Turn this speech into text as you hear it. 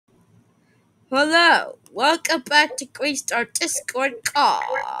Hello, welcome back to Greenstar Discord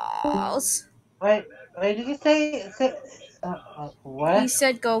calls. Wait, did you say He what?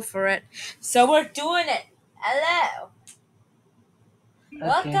 said go for it. So we're doing it. Hello. Okay.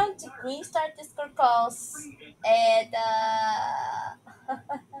 Welcome to Greenstar Discord calls. And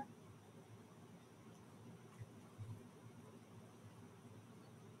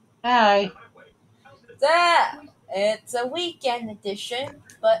Hi. it's a weekend edition,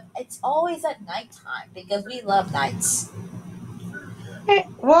 but it's always at nighttime because we love nights. Hey,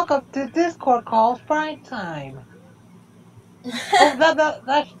 welcome to Discord Calls Prime Time. Oh,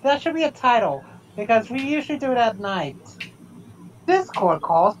 that should be a title because we usually do it at night. Discord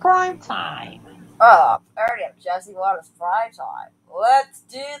Calls Prime Time. Oh, party of Jesse Waters Prime Time. Let's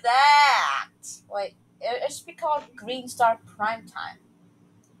do that. Wait, it should be called Greenstar Prime Time.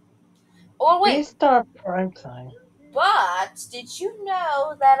 Oh wait, Greenstar Prime Time. but did you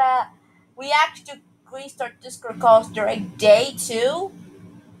know that we actually do Greenstar Discord calls during day too?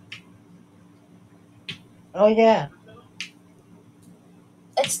 Oh yeah.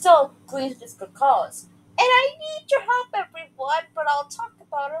 It's still Greenstar Discord calls. And I need your help, everyone, but I'll talk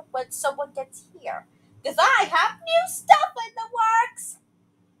about it when someone gets here. Because I have new stuff in the works.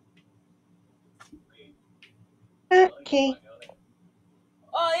 Okay.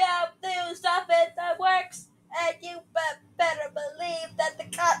 Oh yeah, new stuff in the works. And you better believe that the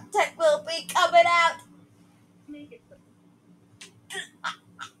content will be coming out.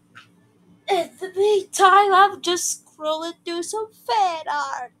 In the meantime, I'm just scrolling through some fan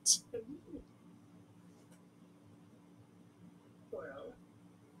art.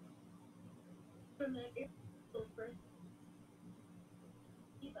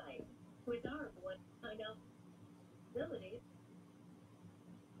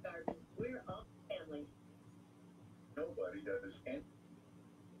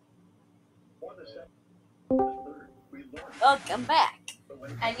 Welcome back.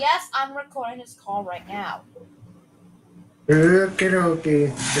 And yes, I'm recording this call right now.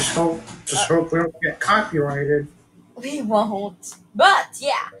 Okay. Just Uh, hope we don't get copyrighted. we won't. But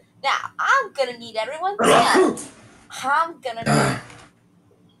yeah, now I'm gonna need everyone's help. I'm gonna need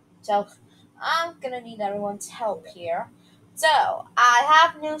so I'm gonna need everyone's help here. So I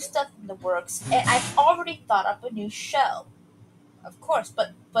have new stuff in the works, and I've already thought up a new show. Of course,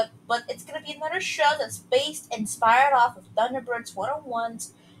 but it's gonna be another show that's based inspired off of Thunderbirds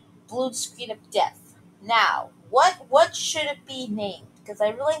 101's Blue Screen of Death. Now, what should it be named? Because I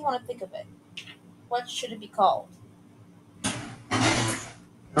really want to think of it. What should it be called? I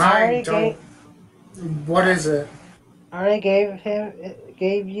I already don't. gave What is it? I already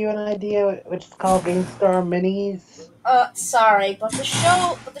gave you an idea, which is called Greenstar Minis. Sorry, but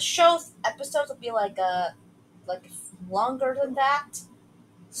the show's episodes will be like longer than that.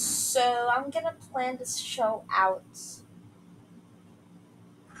 So I'm gonna plan this show out.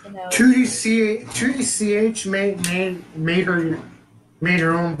 You know, 2DCH made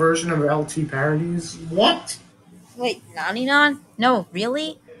her own version of LT parodies. What? wait, Naninon? No,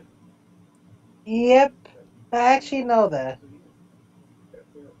 really? Yep. I actually know that.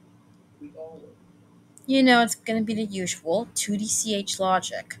 You know, it's gonna be the usual 2DCH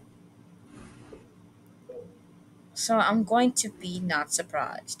logic. So I'm going to be not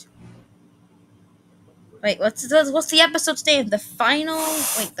surprised. Wait, what's the episode's name? The final?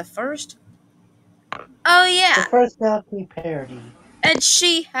 Wait, the first? Oh The yeah, personality parody. and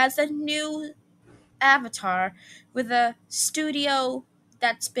she has a new avatar with a studio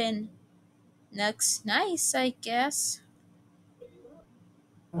that's been looks nice, I guess.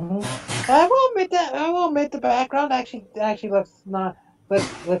 Hmm. I will admit that. I will admit the background actually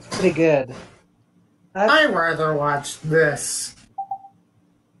looks pretty good. I, I rather watch this.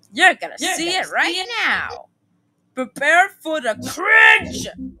 You're gonna see it right now. Prepare for the cringe.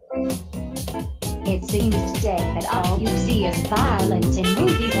 It seems today that all you see is violence in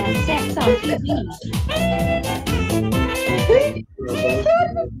movies and sex on TV.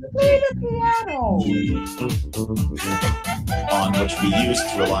 play the piano. On which we used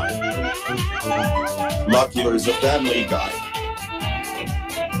to rely. Luckier is a family guy.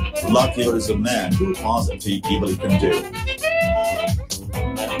 Luckier is a man who positively can do.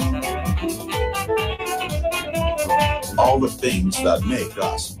 All the things that make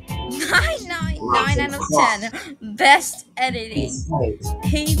us. 9 out of 10. Best editing.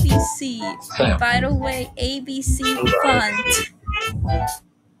 ABC. By the way, ABC font.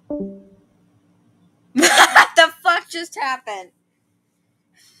 What the fuck just happened?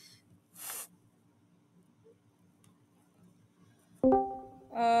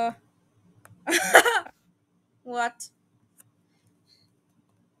 Uh. What?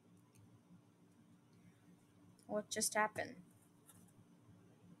 What just happened?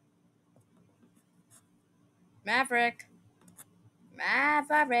 Maverick.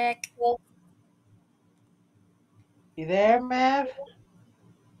 Maverick. You there, Mav?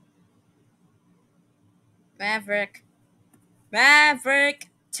 Maverick. Maverick.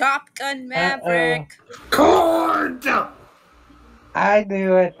 Top Gun Uh-oh. Maverick. Cord! I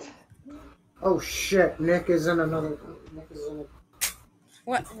knew it. Oh shit! Nick is in another. Nick is in a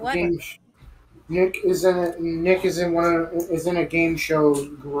What? game. Nick is in a. Nick is in is in a game show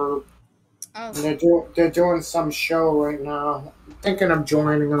group. Oh, And they're doing some show right now. I'm thinking of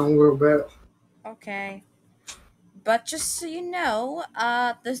joining in a little bit. okay. But just so you know,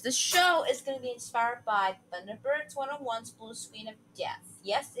 the show is going to be inspired by Thunderbirds 101's Blue Screen of Death.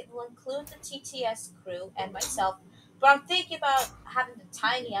 Yes, it will include the TTS crew and myself, but I'm thinking about having the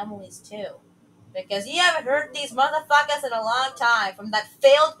Tiny Emilys too. Because you haven't heard these motherfuckers in a long time from that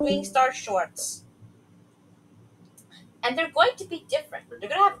failed Greenstar shorts. And they're going to be different. They're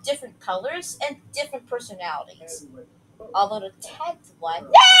going to have different colors and different personalities. Although the 10th one...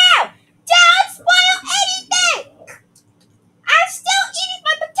 No! Don't spoil anything! I'm still eating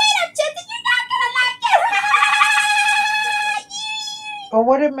my potato chips and you're not gonna like it! Oh,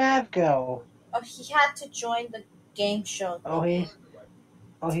 where did Mav go? Oh, he had to join the game show Oh, thingy.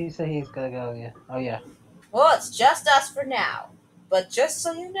 he said he's gonna go. Yeah. Oh, yeah. Well, it's just us for now. But just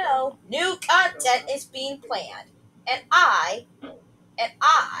so you know, new content is being planned. And I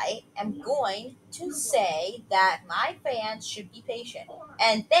am going to say that my fans should be patient.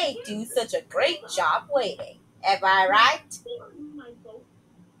 And they do such a great job waiting. Am I right?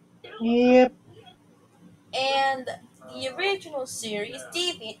 Yep. And the original series,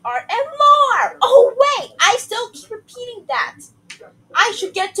 Deviant Art, and more! Oh, wait! I still keep repeating that. I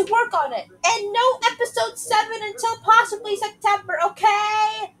should get to work on it. And no episode 7 until possibly September,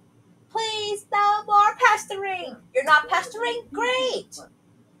 okay? Please, no more pestering. You're not pestering? Great.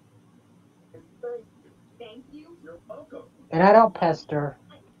 And I don't pester.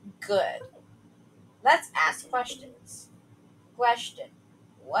 Good. Let's ask questions. Question.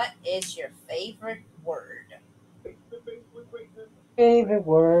 What is your favorite word? Favorite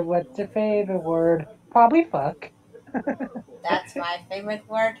word? What's your favorite word? Probably fuck. That's my favorite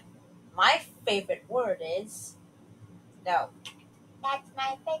word. My favorite word is... No. That's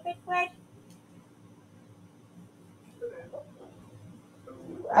my favorite word.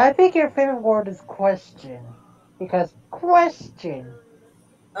 I think your favorite word is question. Because question.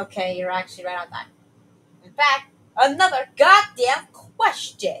 Okay, you're actually right on that. In fact, another goddamn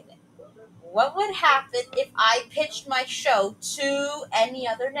question. What would happen if I pitched my show to any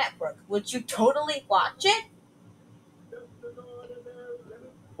other network? Would you totally watch it?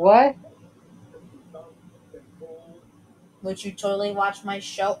 What? Would you totally watch my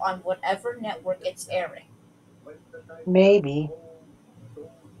show on whatever network it's airing? Maybe.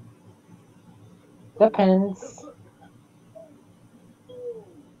 Depends.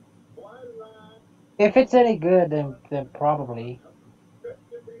 If it's any good, then probably.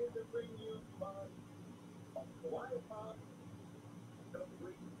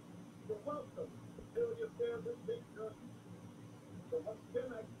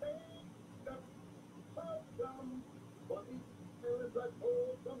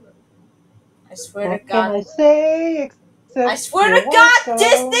 I swear What to can God. I say except I swear to you're God, welcome?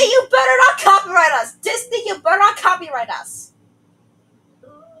 Disney, you better not copyright us! Disney, you better not copyright us!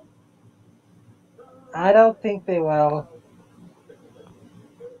 I don't think they will.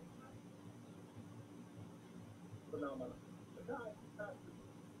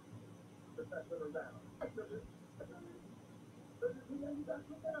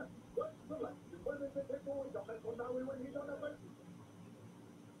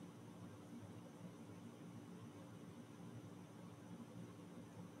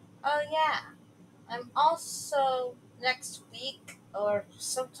 Oh yeah. I'm also next week or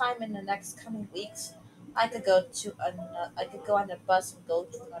sometime in the next coming weeks. I could go on a bus and go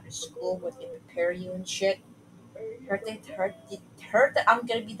to another school where they prepare you and shit. Heard that I'm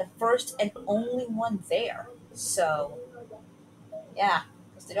gonna be the first and only one there. So yeah,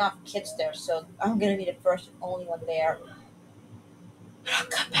 because they don't have kids there, so I'm gonna be the first and only one there. I'll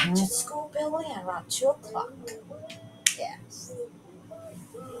come back to the school building at around 2 o'clock. Yes.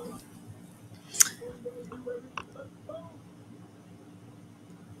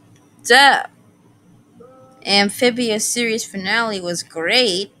 The Amphibious series finale was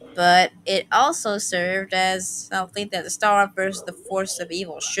great, but it also served as something that the Star Wars versus the Force of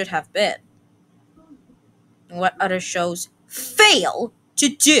Evil should have been. And what other shows fail to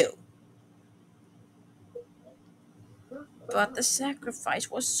do. But the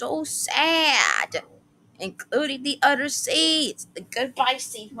sacrifice was so sad. including the other scenes. The goodbye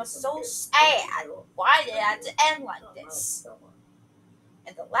scene was so sad. Why did it have to end like this?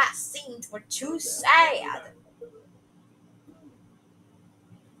 And the last scenes were too sad.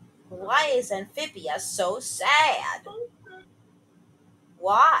 Why is Amphibia so sad?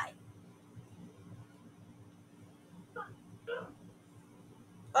 Why?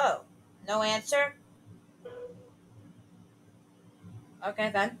 Oh, no answer?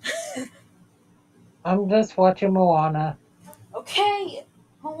 Okay then. I'm just watching Moana. Okay,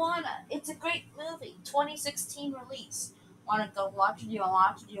 Moana. It's a great movie. 2016 release. Wanna go watch it? Do you wanna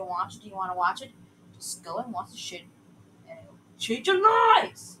watch it? Do you wanna watch it? Do you wanna watch it? Just go and watch the shit. And it'll change your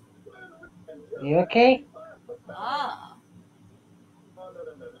lives! You okay? Ah.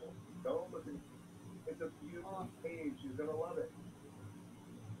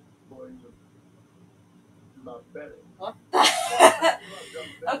 What the?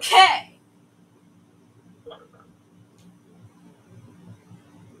 Okay.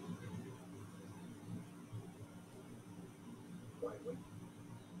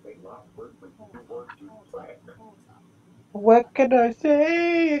 What can I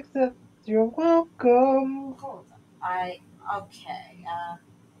say except you're welcome? Hold on. Okay.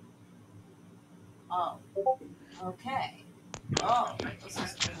 Oh. Okay. Oh, this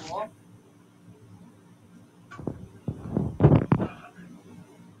is cool.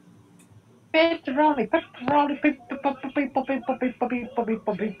 Pepperoni, pepperoni, pizza,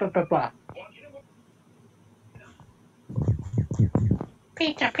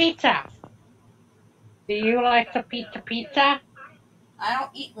 pizza, pizza. Do you like the pizza? I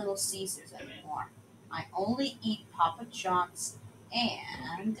don't eat Little Caesars anymore. I only eat Papa John's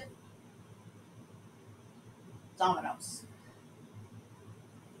and Domino's.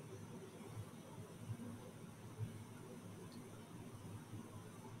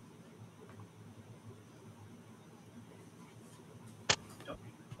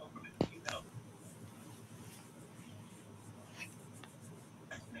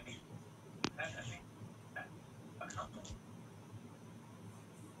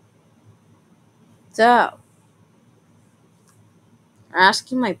 So,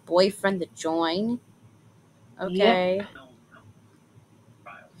 asking my boyfriend to join. Okay. Yep.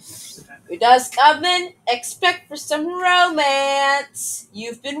 Who does come in? Expect for some romance.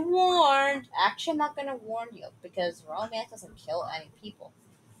 You've been warned. Actually, I'm not gonna warn you because romance doesn't kill any people.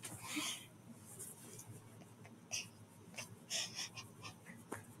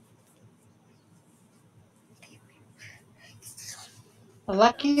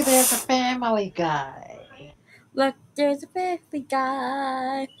 Lucky there's a family guy. Look, there's a family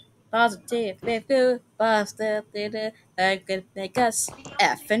guy. Positive, good, positive, that could make us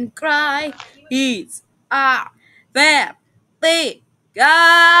effing cry. He's our family guy.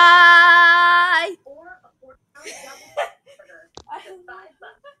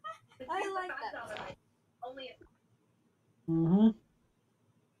 I like that. Mm-hmm.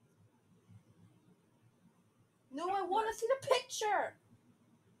 No, I want to see the picture.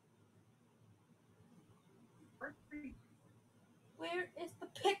 Where is the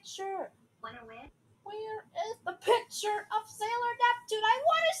picture? Where is the picture of Sailor Neptune? I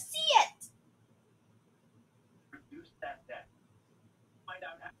want to see it.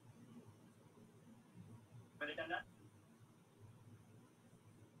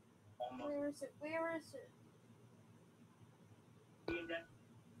 Where is it? Where is it?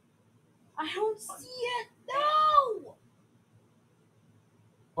 I don't see it. No.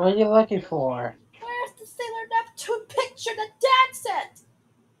 What are you looking for? Where's the Sailor Neptune picture that Dad sent?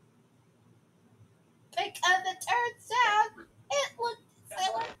 Because it turns out it looks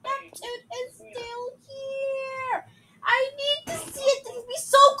Sailor Neptune is still here. I need to see it. This would be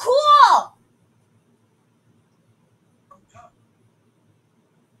so cool.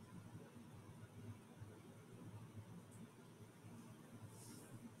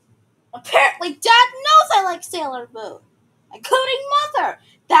 Apparently, Dad knows I like Sailor Moon, including Mother.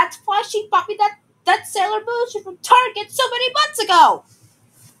 That's why she bought me that Sailor Moon shit from Target so many months ago.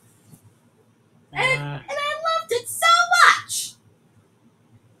 And I loved it so much.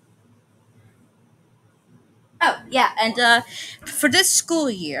 Oh yeah, and for this school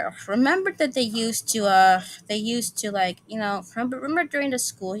year, remember that they used to like remember during the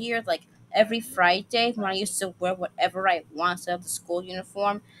school year, like every Friday when I used to wear whatever I want instead of the school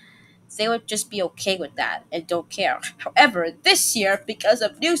uniform, they would just be okay with that and don't care. However, this year, because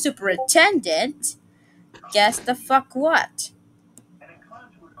of new superintendent, guess the fuck what?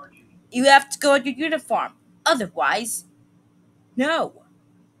 You have to go in your uniform. Otherwise, no.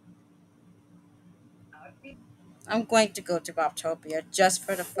 I'm going to go to Bobtopia just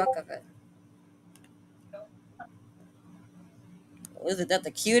for the fuck of it. Isn't that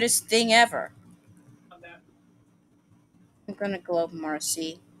the cutest thing ever? I'm gonna globe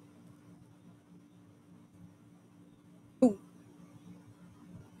Marcy. Ooh.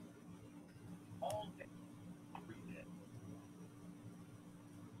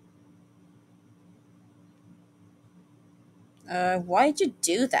 Why'd you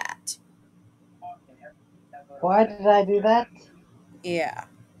do that? Why did I do that? Yeah.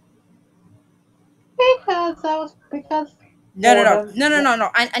 Because No, no, no, boredom. no, no, no, no.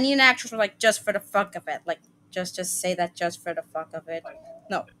 I need an actual like just for the fuck of it. Like just say that just for the fuck of it.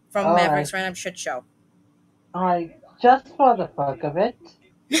 No, from Alright. Mavericks Random Shit Show. Alright. Just for the fuck of it.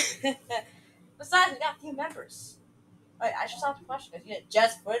 Besides, we got a few members. Wait, I should stop the question because you did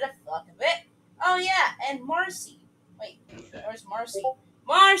just for the fuck of it. Oh yeah, and Marcy. Wait, where's Marcy?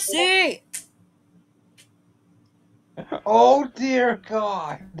 Marcy! Oh dear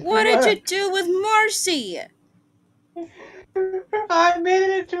God. What did you do with Marcy? I made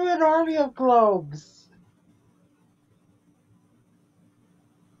it into an army of globes.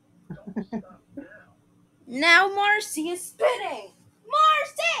 Now Marcy is spinning.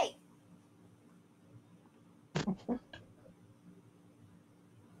 Marcy!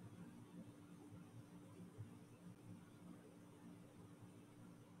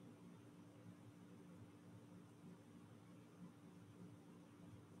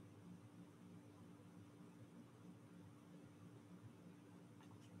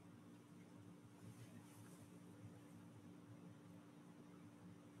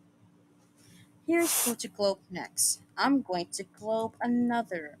 Here's who to globe next. I'm going to globe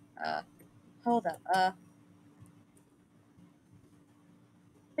another. Hold up.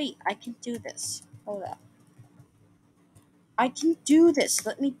 Wait, I can do this. Hold up. I can do this.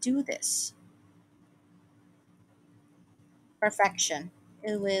 Let me do this. Perfection.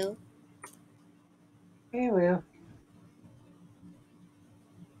 Ooh. He will.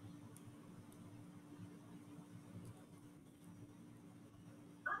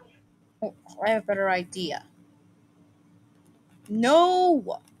 Oh, I have a better idea.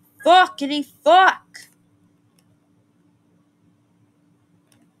 No! Fuckity fuck!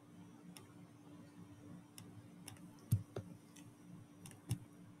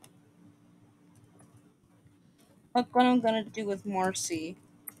 Look what I'm gonna do with Marcy.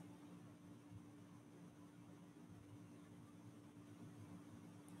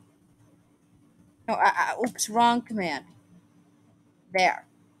 No, oops, wrong command. There.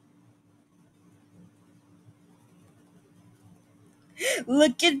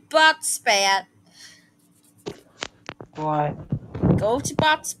 Look at Botspan. Why? Go to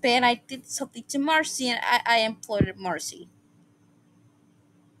Botspan. I did something to Marcy and I imploded Marcy.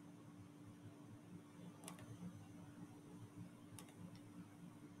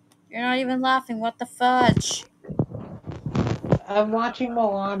 You're not even laughing. What the fudge? I'm watching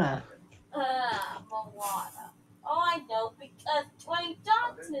Moana. Moana. Oh, I know, because Dwayne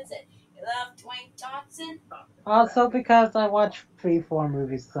Johnson is it. You love Dwayne Johnson? Also because I watch freeform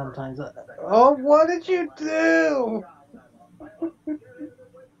movies sometimes. Oh, what did you do?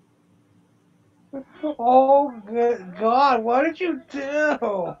 Oh, good God, what did you do?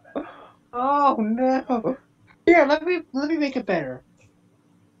 Oh no! Here, let me make it better.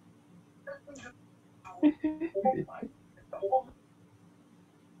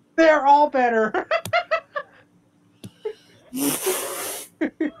 They're all better.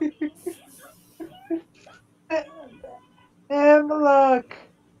 And look,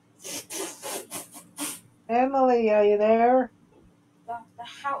 Emily, are you there? The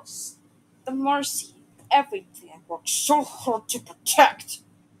house, the Marcy, everything I worked so hard to protect.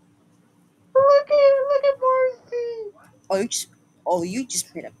 Look at Marcy. Oh, you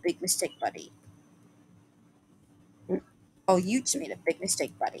just made a big mistake, buddy. Oh, you just made a big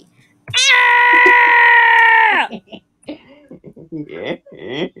mistake, buddy. Ah!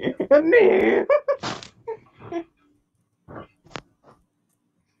 No.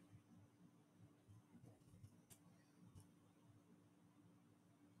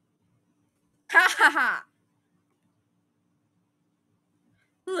 Ha ha ha!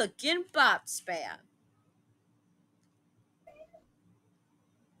 Look in bot spam.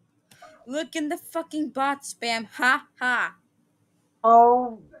 Look in the fucking bot spam. Ha ha!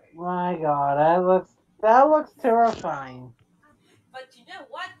 Oh my God, that looks terrifying. But you know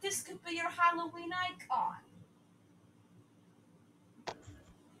what? This could be your Halloween icon.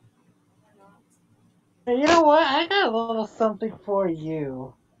 You know what? I got a little something for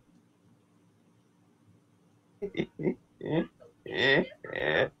you.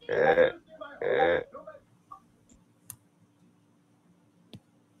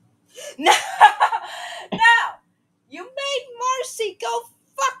 No! No! You made Marcy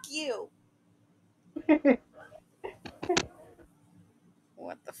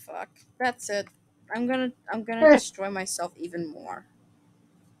What the fuck? That's it. I'm gonna destroy myself even more.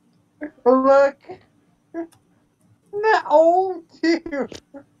 Look. No, oh dear.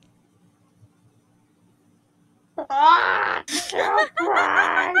 Ah,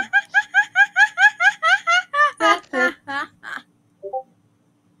 surprise! That's it.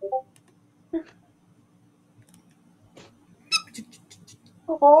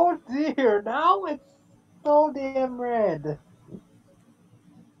 Oh dear, now it's so damn red.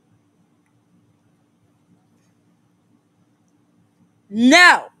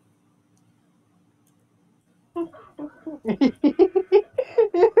 No!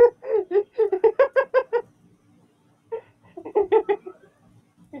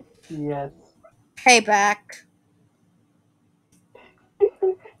 Yes. Payback.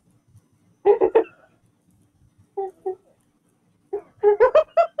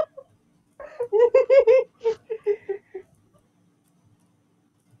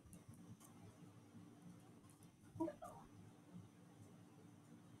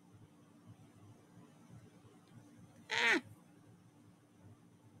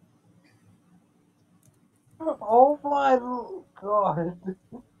 Oh my god.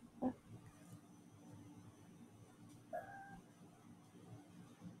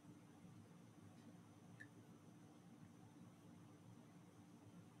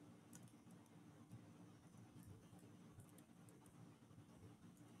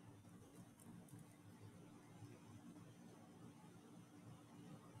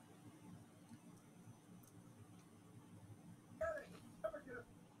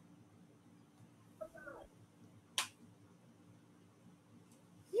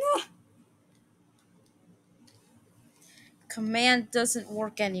 Yeah. Command doesn't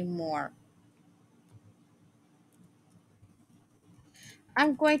work anymore.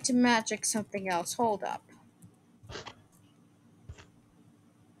 I'm going to magic something else. Hold up.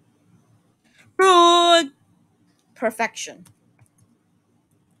 Good. Perfection.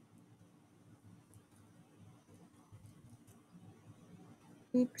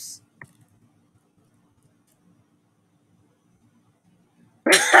 Oops.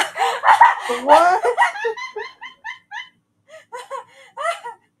 What?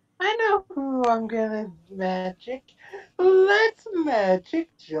 I know who I'm gonna magic. Let's magic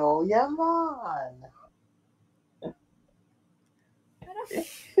Joe Yaman.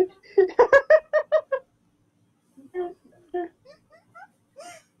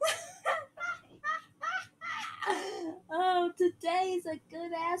 Oh, today's a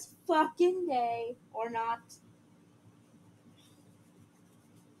good ass fucking day. Or not.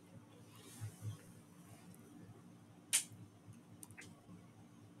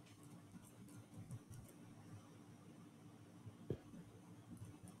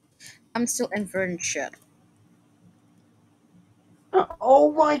 I'm still in shit.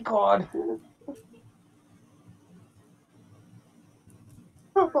 Oh my god.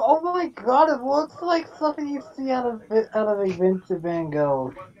 Oh my god, it looks like something you see out of a Vincent Van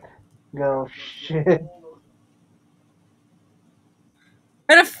Gogh. Go shit.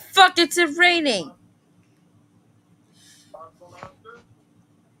 Where the fuck is it raining?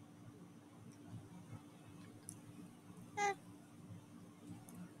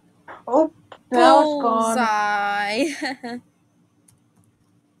 Oh, now it's gone. Bullseye.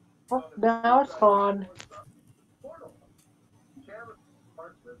 Oh, now it's gone.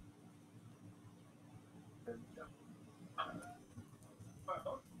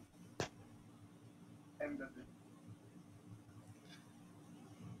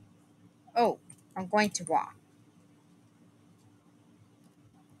 Oh, I'm going to walk.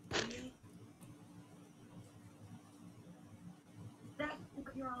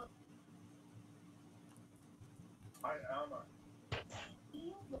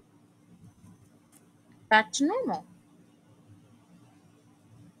 Back to normal.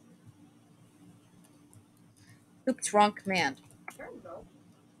 Oops, wrong command.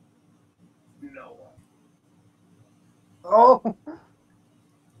 Oh,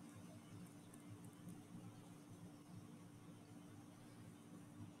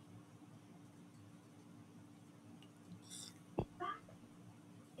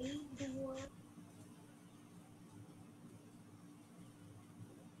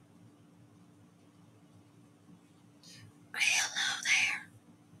 Hello there.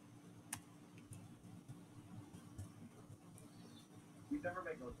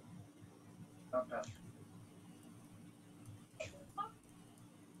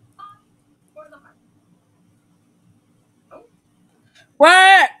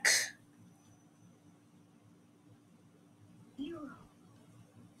 Work!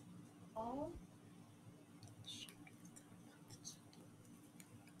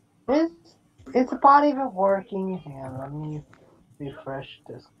 Is the bot even working? Hang on, let me refresh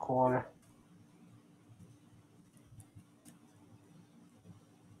Discord.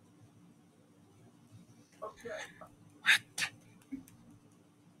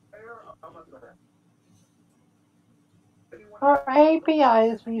 Our API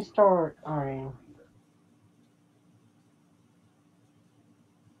is restored. Alright.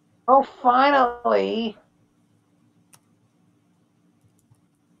 Oh, finally!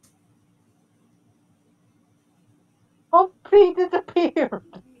 Oh, he disappeared!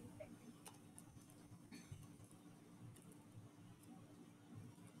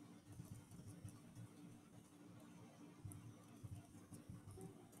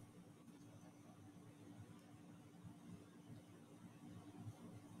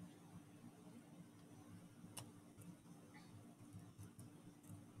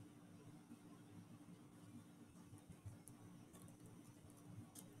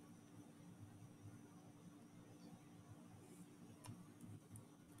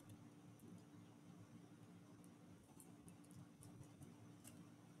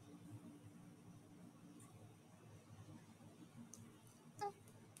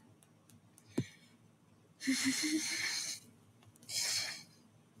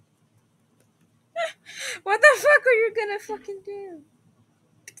 What the fuck are you gonna fucking do?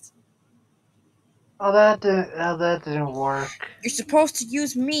 Oh, that didn't work. You're supposed to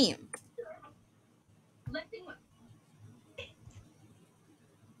use me.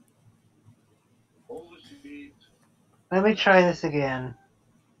 Let me try this again.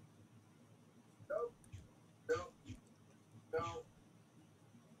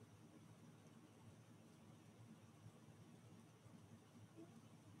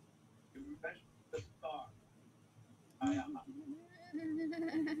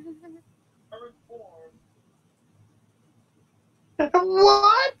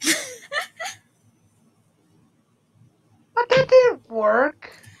 What? But that didn't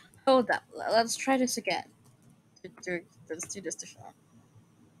work. Hold up. Let's try this again. Let's do this to Sean.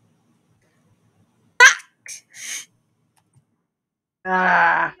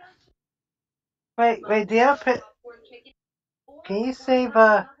 Ah. Wait, do you have Can you save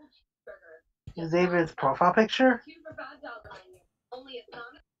Xavier's profile picture?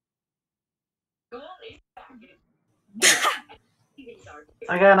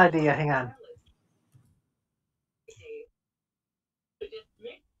 I got an idea, hang on.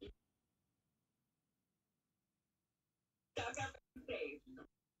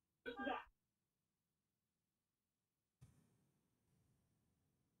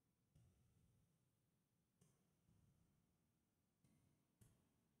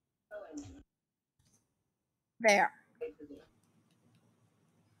 There.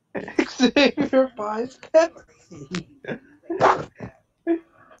 Xavier buys Pepsi.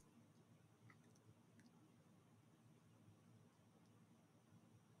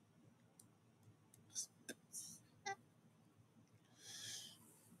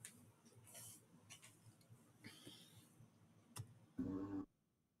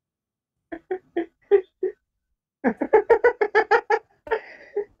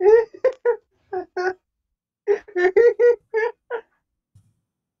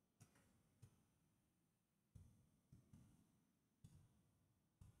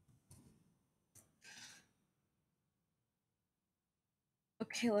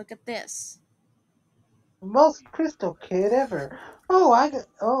 Okay, look at this. Most crystal kid ever. Oh,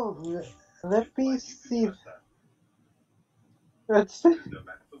 let me see. That's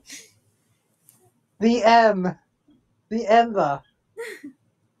the M. The Emma.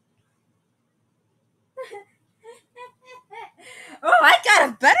 Oh, I got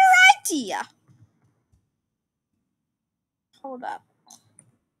a better idea. Hold up.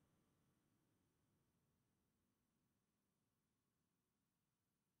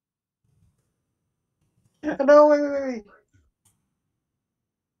 No, wait.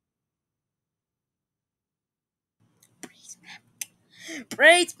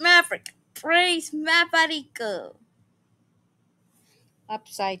 Praise Maverick. Praise Maverick.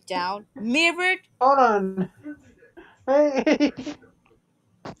 Upside down. Mirrored. Hold on. Hey.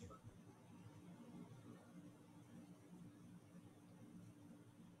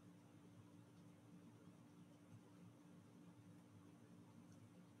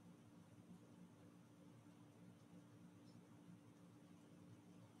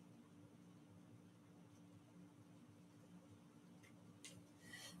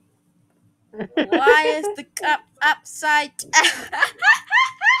 Why is the cup upside down?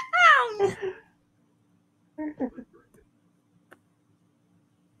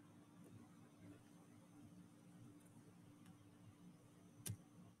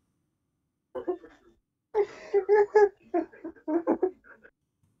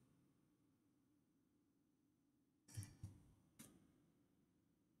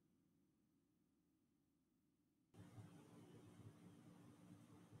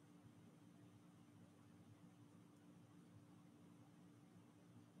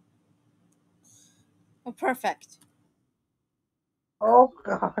 Oh, perfect. Oh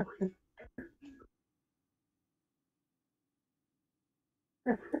God.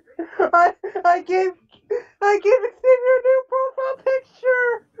 I I gave I gave Xavier a new profile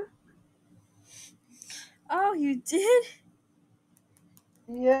picture. Oh, you did?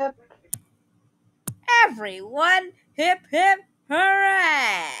 Yep. Everyone, hip hip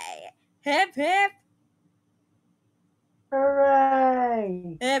hooray! Hip hip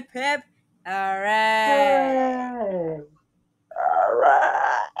Hooray! hip hip hooray! Hooray!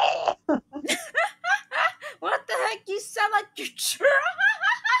 Hooray! What the heck? You sound like you're drunk.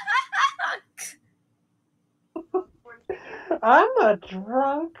 I'm not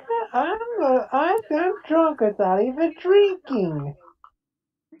drunk. I'm drunk without even drinking.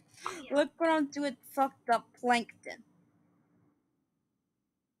 Look what I'm doing, fucked up plankton.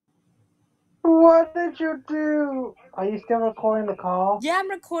 What did you do? Are you still recording the call? Yeah, I'm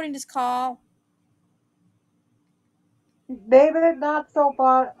recording this call. David, not so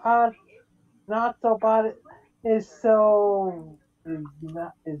bad is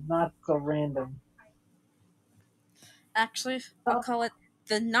not so random. Actually, I'll call it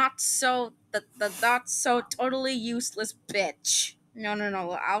the not so totally useless bitch. No, no,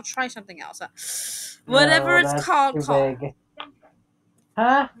 no. I'll try something else. Whatever No, it's that's called, too call. vague.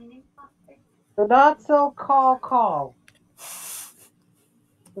 Huh? The not so call.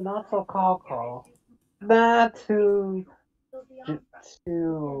 The not so call. Not to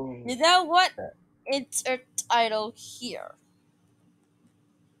You know what? Insert title here.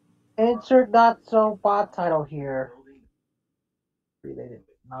 insert not so bot title here. Related,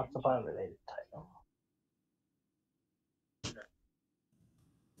 not so bot related title.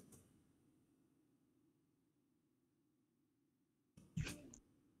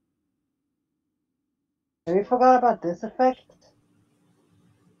 Have you forgot about this effect?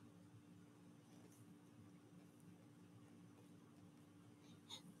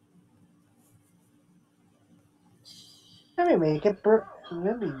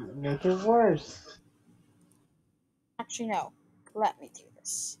 Let me make it worse. Actually, no. Let me do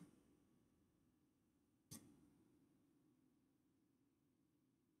this.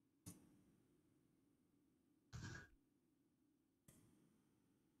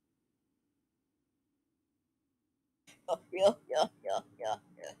 Yeah, yeah, yeah, yeah,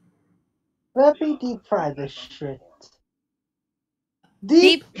 yeah. Let me deep fry this shit.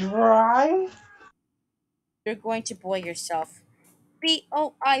 Deep Deep, dry? you're going to boy yourself.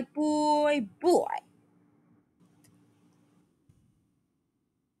 B-O-I, boy, boy.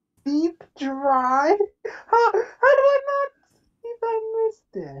 Deep dry? How do I not see if I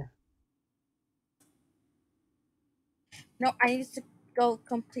missed it? No, I need to go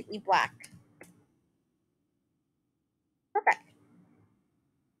completely black. Perfect.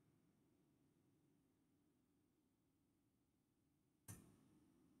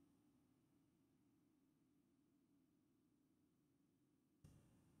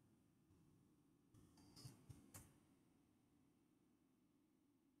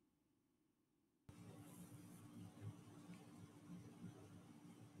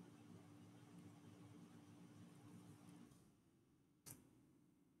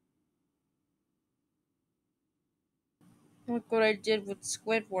 Look what I did with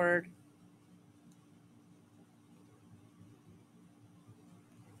Squidward.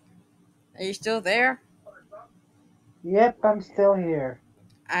 Are you still there? Yep, I'm still here.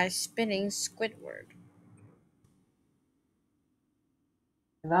 I'm spinning Squidward.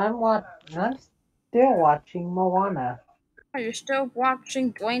 And I'm still watching Moana. Are you still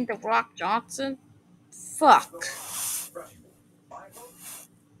watching Dwayne The Rock Johnson? Fuck.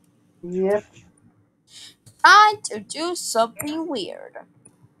 Yep. Time to do something weird.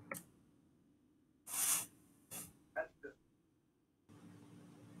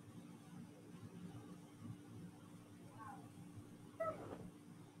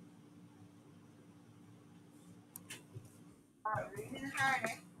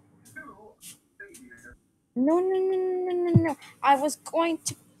 No, no, no, no, no, no. I was going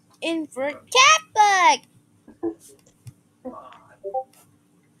to invert cat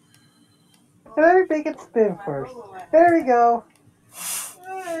Let me make it spin first. There we go.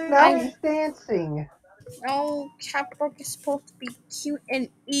 Now I it's dancing. know Catbug is supposed to be cute and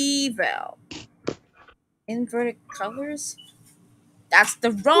evil. Inverted colors? That's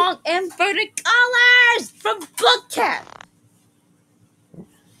the wrong inverted colors from Bookcat.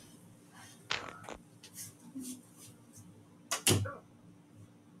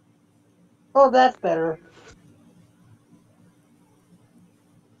 Oh, that's better.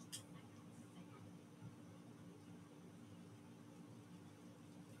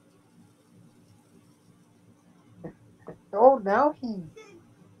 Oh, now he.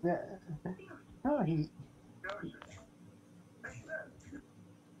 Now he.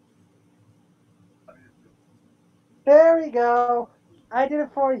 There we go. I did it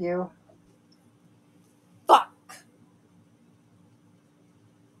for you. Fuck.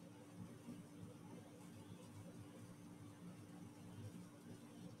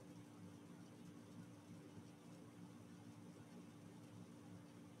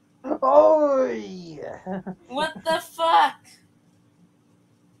 Oh, yeah. What the fuck?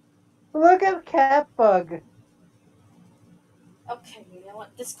 Look at Catbug. Okay, you know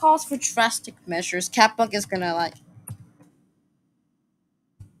what? This calls for drastic measures. Catbug is gonna like.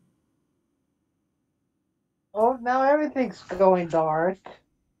 Oh, now everything's going dark.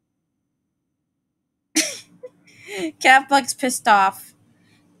 Catbug's pissed off.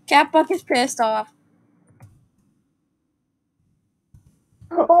 Catbug is pissed off.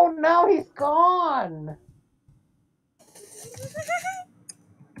 Oh, now he's gone.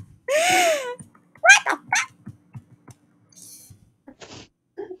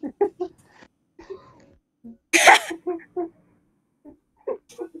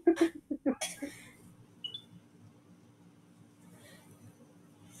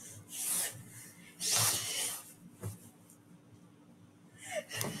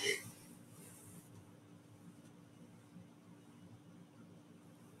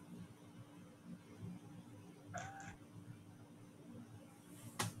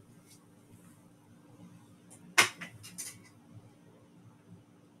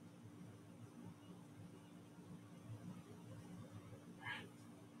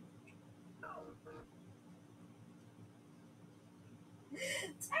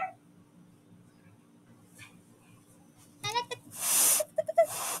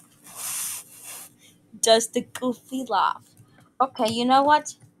 Does the goofy laugh? Okay, you know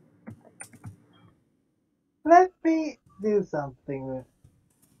what? Let me do something.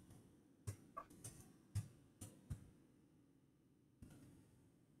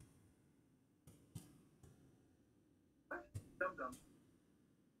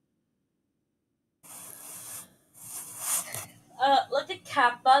 Look at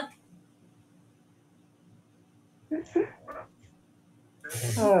Catbug.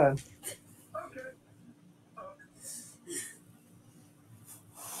 Uh,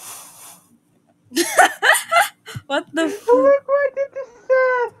 What the Look what it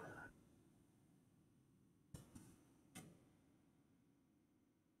said.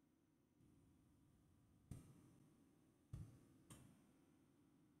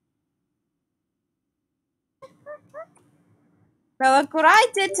 Now look what I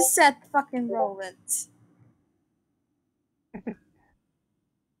did to Seth fucking Rollins.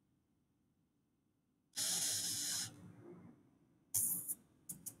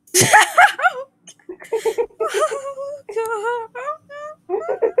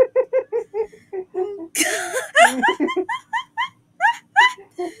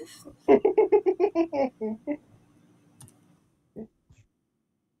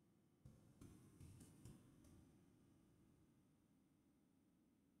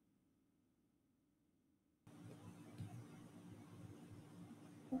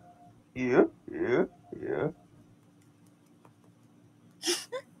 Yeah, yeah, yeah.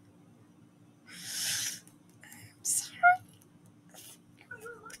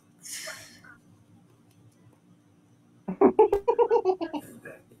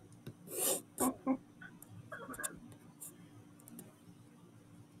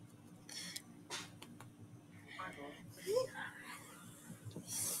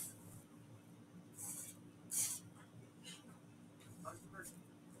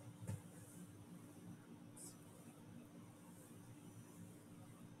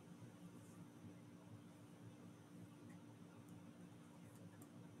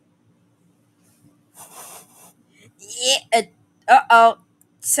 Yeah. Uh-oh.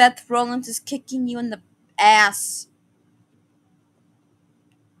 Seth Rollins is kicking you in the ass.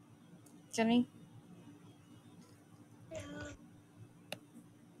 Jenny?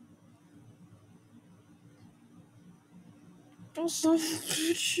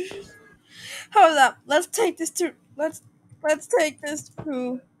 Hold up. Let's take this to let's take this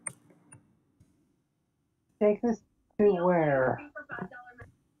to Take this to where?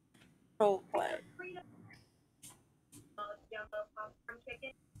 role play.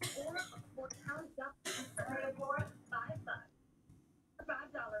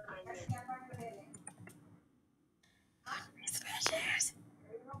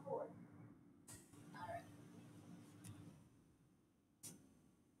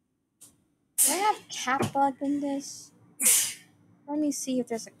 Do I have cat bug in this? Let me see if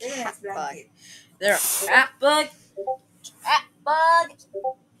there's a cat bug. There's a cat bug. Cat bug.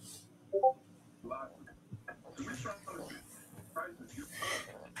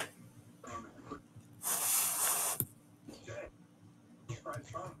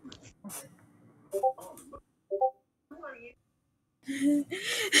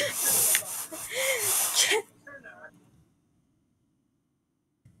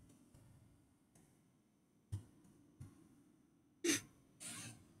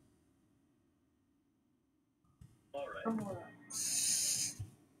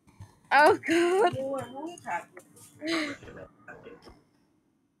 Oh god.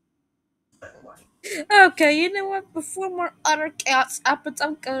 Okay, you know what? Before more other chaos happens,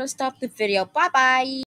 I'm gonna stop the video. Bye bye.